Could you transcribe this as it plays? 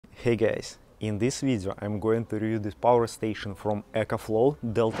Hey guys, in this video I'm going to review this power station from EcoFlow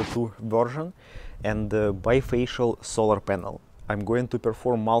Delta 2 version and the bifacial solar panel. I'm going to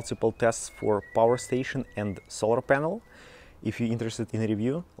perform multiple tests for power station and solar panel. If you're interested in a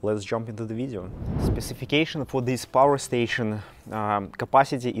review, let's jump into the video. Specification for this power station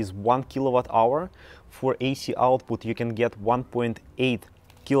capacity is 1 kilowatt hour. For AC output you can get 1.8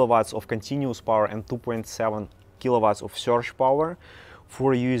 kilowatts of continuous power and 2.7 kilowatts of surge power.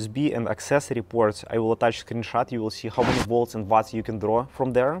 For USB and accessory ports, I will attach a screenshot. You will see how many volts and watts you can draw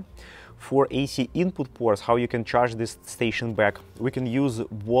from there. For AC input ports, how you can charge this station back. We can use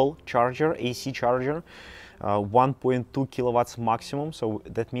wall charger, AC charger, 1.2 kilowatts maximum. So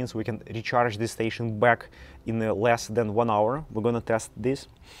that means we can recharge this station back in less than 1 hour. We're gonna test this.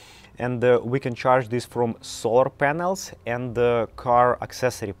 And we can charge this from solar panels and the car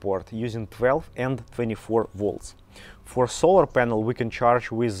accessory port using 12 and 24 volts. For solar panel, we can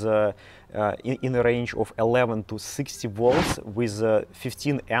charge with in a range of 11 to 60 volts with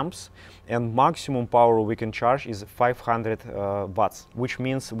 15 amps, and maximum power we can charge is 500 watts, which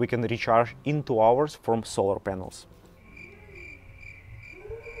means we can recharge in 2 hours from solar panels.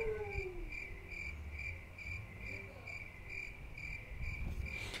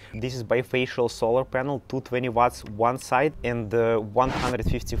 This is bifacial solar panel, 220 watts one side and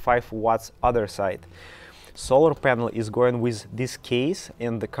 155 watts other side. Solar panel is going with this case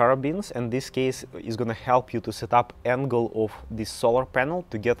and the carabines, and this case is going to help you to set up angle of this solar panel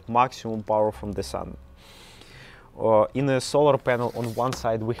to get maximum power from the sun. In the solar panel on one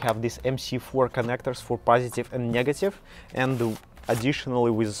side we have these MC4 connectors for positive and negative, and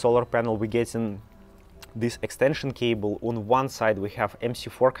additionally with the solar panel we get in this extension cable. On one side we have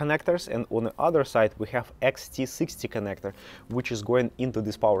MC4 connectors, and on the other side we have XT60 connector, which is going into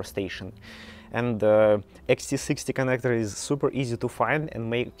this power station. And the XT60 connector is super easy to find and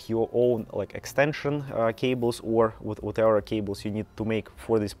make your own like extension cables or whatever cables you need to make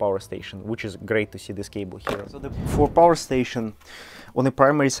for this power station, which is great to see this cable here. So for power station, on the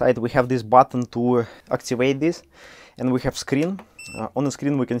primary side we have this button to activate this, and we have screen. On the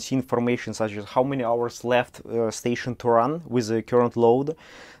screen we can see information such as how many hours left station to run with the current load,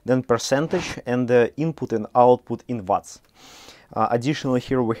 then percentage, and the input and output in watts. Additionally,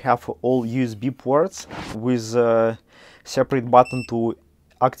 here we have all USB ports with a separate button to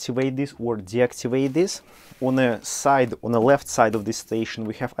activate this or deactivate this. On the left side of this station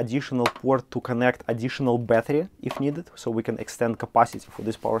we have additional port to connect additional battery if needed, so we can extend capacity for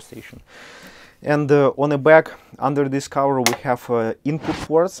this power station. And on the back, under this cover, we have input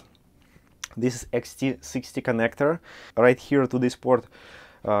ports. This is XT60 connector. Right here to this port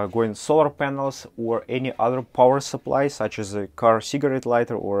going solar panels or any other power supply, such as a car cigarette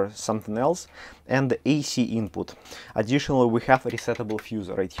lighter or something else, and the AC input. Additionally, we have a resettable fuse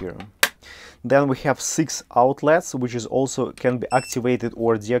right here. Then we have 6 outlets, which is also can be activated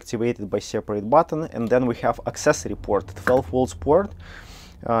or deactivated by separate button. And then we have accessory port, 12 volts port.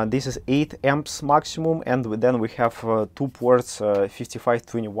 This is 8 amps maximum, and then we have 2 ports,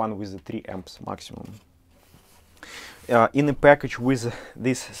 5521 with 3 amps maximum. In the package with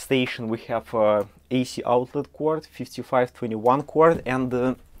this station we have AC outlet cord, 5521 cord,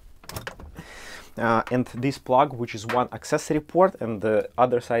 and this plug, which is one accessory port, and the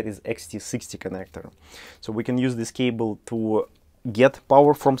other side is XT60 connector. So we can use this cable to get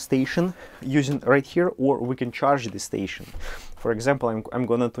power from station using right here, or we can charge the station. For example, I'm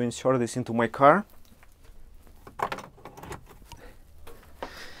going to insert this into my car,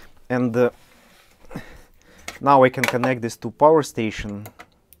 and now I can connect this to power station,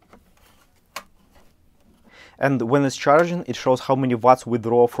 and when it's charging it shows how many watts we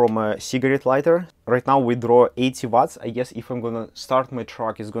draw from a cigarette lighter. Right now we draw 80 watts. I guess if I'm gonna start my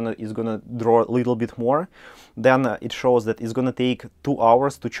truck, it's gonna draw a little bit more. Then it shows that it's gonna take 2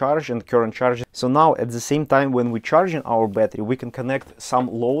 hours to charge and current charge. So now at the same time when we're charging our battery, we can connect some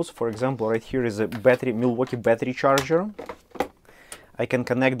loads. For example, right here is a battery, Milwaukee battery charger. I can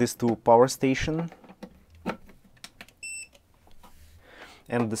connect this to power station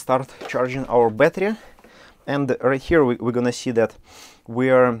and start charging our battery. And right here we're gonna see that we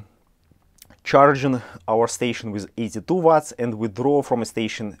are charging our station with 82 watts and we draw from a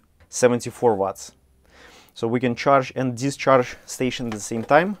station 74 watts. So we can charge and discharge station at the same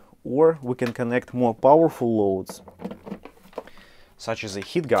time, or we can connect more powerful loads such as a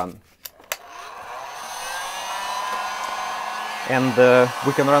heat gun, and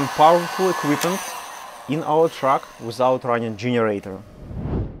we can run powerful equipment in our truck without running generator.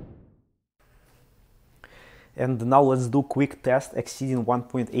 And now let's do quick test exceeding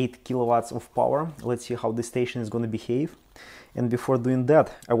 1.8 kilowatts of power. Let's see how this station is going to behave. And before doing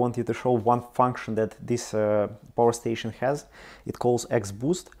that, I want you to show one function that this power station has. It calls X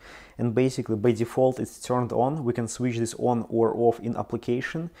boost, and basically by default it's turned on. We can switch this on or off in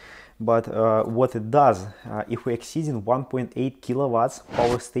application, but what it does, if we exceeding 1.8 kilowatts,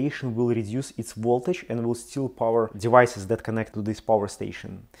 power station will reduce its voltage and will still power devices that connect to this power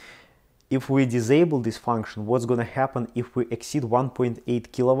station. If we disable this function, what's going to happen if we exceed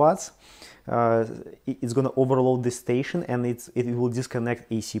 1.8 kilowatts? It's going to overload this station and it will disconnect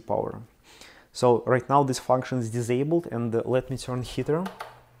AC power. So right now this function is disabled, and let me turn heater.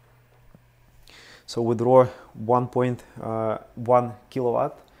 So we draw 1.1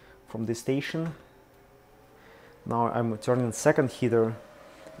 kilowatt from this station. Now I'm turning second heater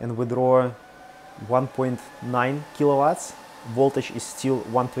and we draw 1.9 kilowatts. Voltage is still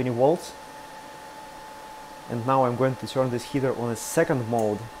 120 volts. And now I'm going to turn this heater on a second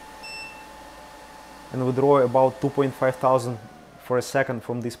mode, and we draw about 2.5 thousand for a second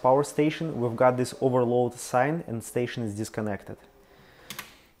from this power station. We've got this overload sign and station is disconnected.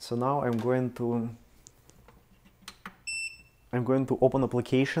 So now I'm going to open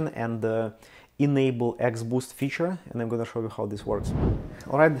application and enable X boost feature, and I'm going to show you how this works.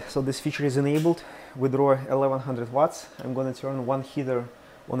 Alright, so this feature is enabled. We draw 1100 watts. I'm going to turn one heater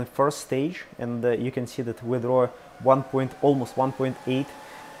on the first stage, and you can see that we draw almost 1.8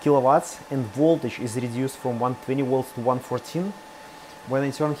 kilowatts, and voltage is reduced from 120 volts to 114. When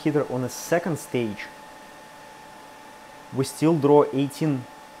I turn heater on the second stage, we still draw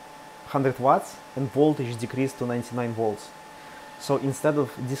 1800 watts and voltage decreased to 99 volts. So instead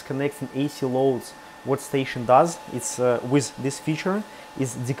of disconnecting AC loads, what station does, it's with this feature,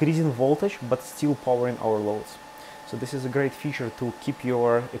 is decreasing voltage but still powering our loads. So this is a great feature to keep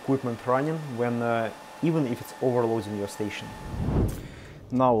your equipment running when even if it's overloading your station.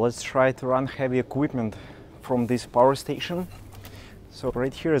 Now let's try to run heavy equipment from this power station. So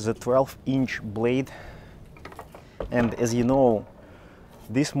right here is a 12-inch blade, and as you know,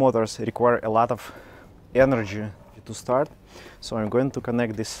 these motors require a lot of energy to start. So I'm going to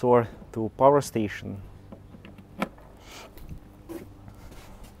connect this SOAR to power station.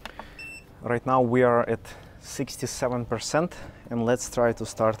 Right now we are at 67%, and let's try to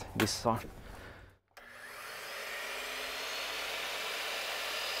start this SOAR.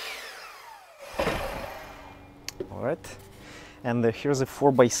 Alright, and here's a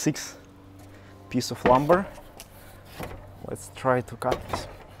 4x6 piece of lumber. Let's try to cut this.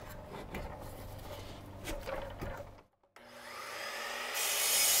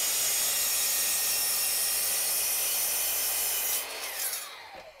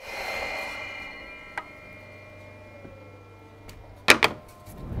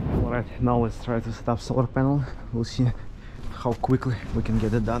 Alright, now let's try to set up solar panel. We'll see how quickly we can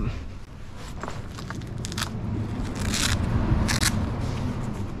get it done.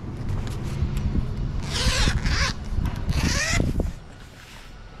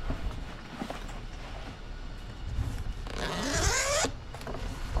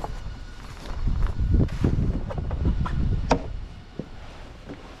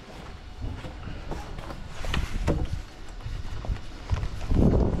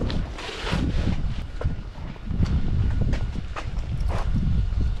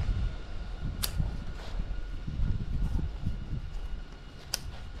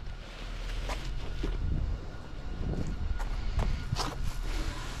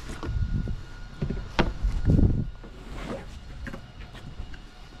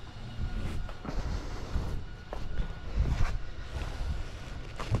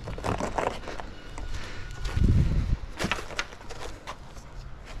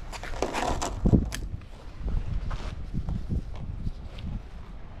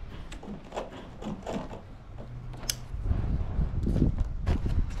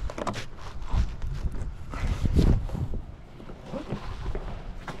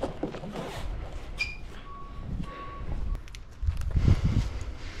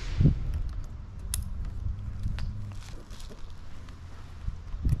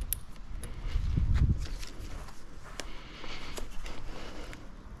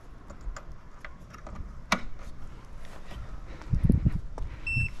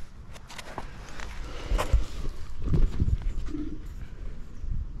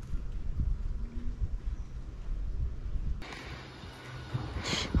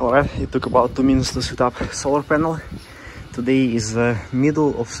 Alright, it took about 2 minutes to set up solar panel. Today is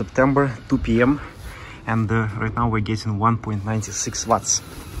middle of September, 2 p.m. and right now we're getting 1.96 watts.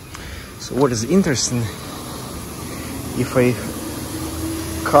 So what is interesting, if I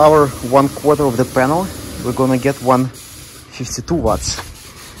cover 1/4 of the panel we're gonna get 152 watts.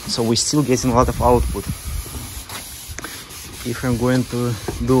 So we're still getting a lot of output. If I'm going to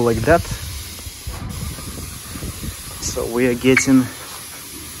do like that, so we are getting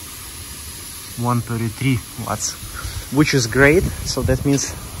 133 watts, which is great. So that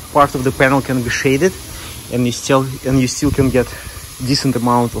means part of the panel can be shaded, and you still can get decent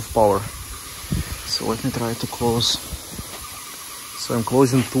amount of power. So let me try to close. So I'm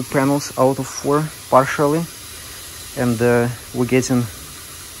closing 2 panels out of 4 partially, and we're getting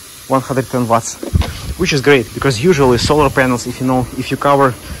 110 watts, which is great, because usually solar panels, if you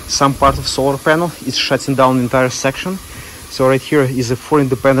cover some part of solar panel, it's shutting down the entire section. So right here is a 4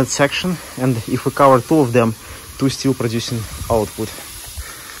 independent section, and if we cover 2 of them, 2 still producing output.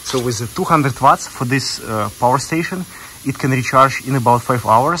 So with the 200 watts for this power station, it can recharge in about 5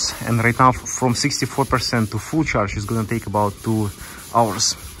 hours, and right now from 64% to full charge is going to take about 2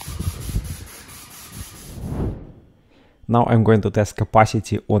 hours. Now I'm going to test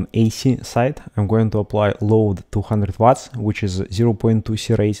capacity on AC side. I'm going to apply load 200 watts, which is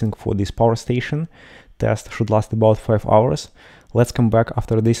 0.2C rating for this power station. Test should last about 5 hours. Let's come back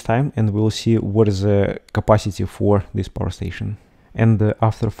after this time and we'll see what is the capacity for this power station. And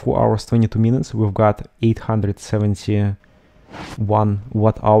after 4 hours 22 minutes, we've got 871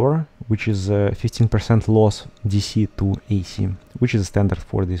 watt hour, which is 15% loss DC to AC, which is standard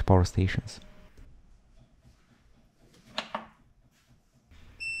for these power stations.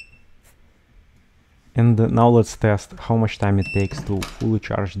 And now let's test how much time it takes to fully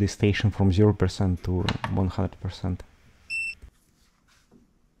charge this station from 0% to 100%.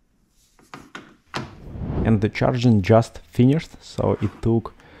 And the charging just finished, so it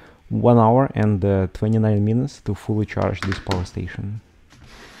took 1 hour and 29 minutes to fully charge this power station.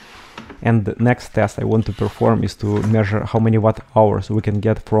 And the next test I want to perform is to measure how many watt hours we can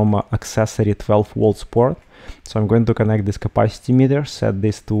get from accessory 12 volts port. So I'm going to connect this capacity meter, set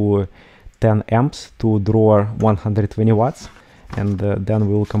this to 10 amps to draw 120 watts, and then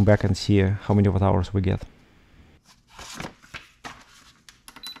we'll come back and see how many watt hours we get.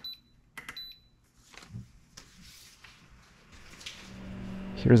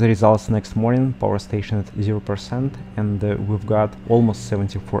 Here's the results next morning. Power station at 0%, and we've got almost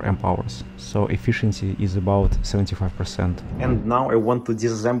 74 amp hours. So efficiency is about 75%. And now I want to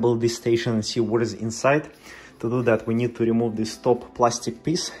disassemble this station and see what is inside. To do that, we need to remove this top plastic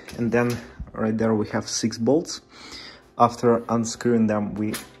piece, and then right there we have 6 bolts. After unscrewing them,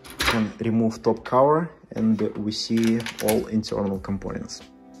 we can remove top cover, and we see all internal components.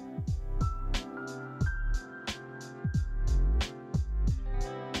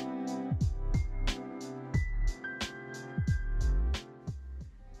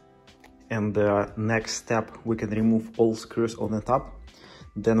 And the next step, we can remove all screws on the top.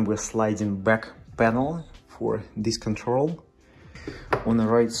 Then we're sliding back panel for this control. On the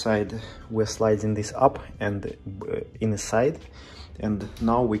right side, we're sliding this up and inside. And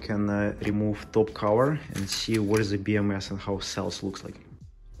now we can remove top cover and see what is the BMS and how cells looks like.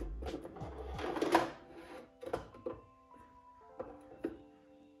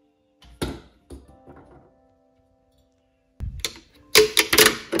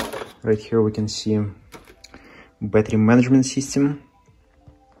 Right here we can see battery management system,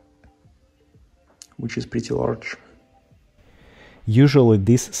 which is pretty large. Usually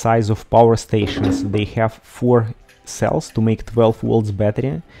this size of power stations, they have 4 cells to make 12 volts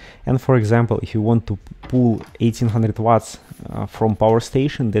battery. And for example, if you want to pull 1800 watts from power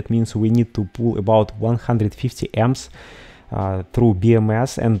station, that means we need to pull about 150 amps through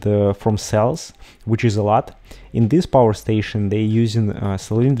BMS and from cells, which is a lot. In this power station, they're using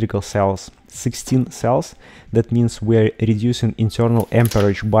cylindrical cells, 16 cells. That means we're reducing internal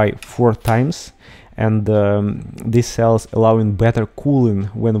amperage by 4 times. And these cells allowing better cooling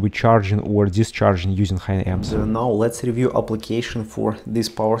when we're charging or discharging using high amps. So now let's review application for this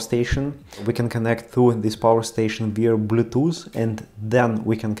power station. We can connect to this power station via Bluetooth, and then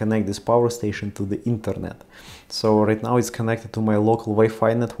we can connect this power station to the internet. So right now it's connected to my local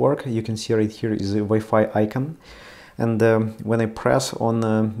Wi-Fi network. You can see right here is a Wi-Fi icon. And when I press on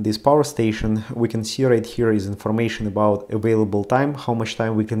this power station, we can see right here is information about available time, how much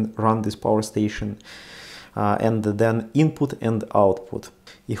time we can run this power station, and then input and output.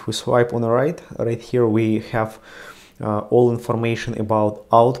 If we swipe on the right here we have all information about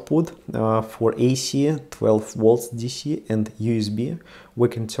output for AC, 12 volts DC and USB. We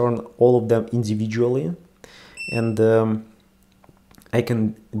can turn all of them individually, and I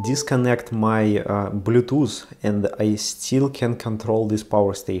can disconnect my Bluetooth and I still can control this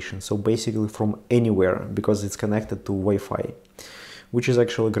power station. So basically from anywhere, because it's connected to Wi-Fi, which is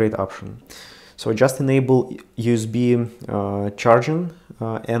actually a great option. So I just enable USB charging,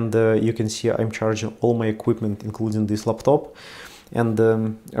 and you can see I'm charging all my equipment, including this laptop. And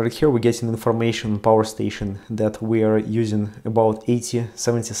right here we're getting information power station that we are using about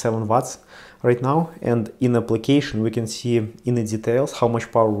 77 watts right now. And in application we can see in the details how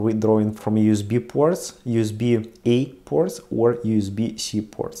much power we're drawing from USB ports, USB-A ports or USB-C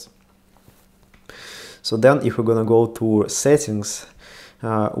ports. So then if we're gonna go to settings,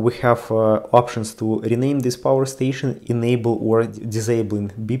 we have options to rename this power station, enable or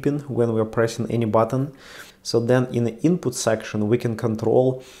disabling beeping when we're pressing any button. So then in the input section we can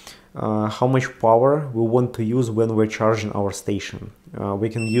control how much power we want to use when we're charging our station. We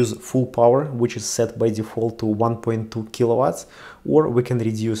can use full power, which is set by default to 1.2 kilowatts, or we can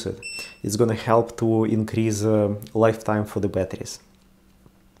reduce it. It's going to help to increase lifetime for the batteries.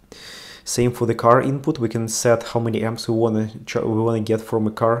 Same for the car input, we can set how many amps we want to get from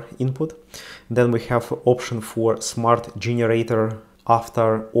a car input. Then we have option for smart generator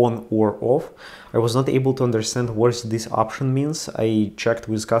after on or off. I was not able to understand what this option means. I checked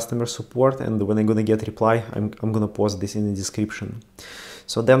with customer support, and when I'm gonna get reply, I'm gonna post this in the description.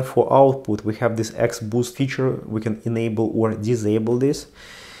 So then for output, we have this X boost feature. We can enable or disable this.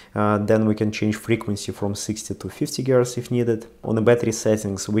 Then we can change frequency from 60 to 50 Hz if needed. On the battery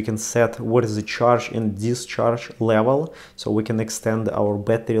settings, we can set what is the charge and discharge level, so we can extend our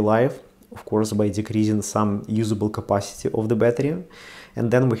battery life, of course, by decreasing some usable capacity of the battery. And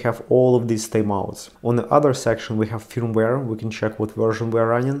then we have all of these timeouts. On the other section, we have firmware. We can check what version we are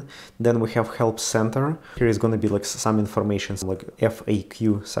running. Then we have help center. Here is going to be like some information, like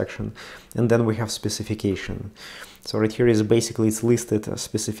FAQ section. And then we have specification. So right here is basically it's listed a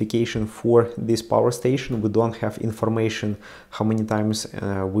specification for this power station. We don't have information how many times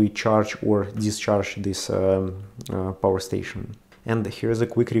we charge or discharge this power station. And here's a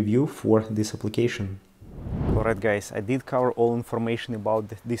quick review for this application. Alright guys, I did cover all information about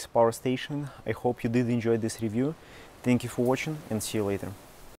this power station. I hope you did enjoy this review. Thank you for watching and see you later.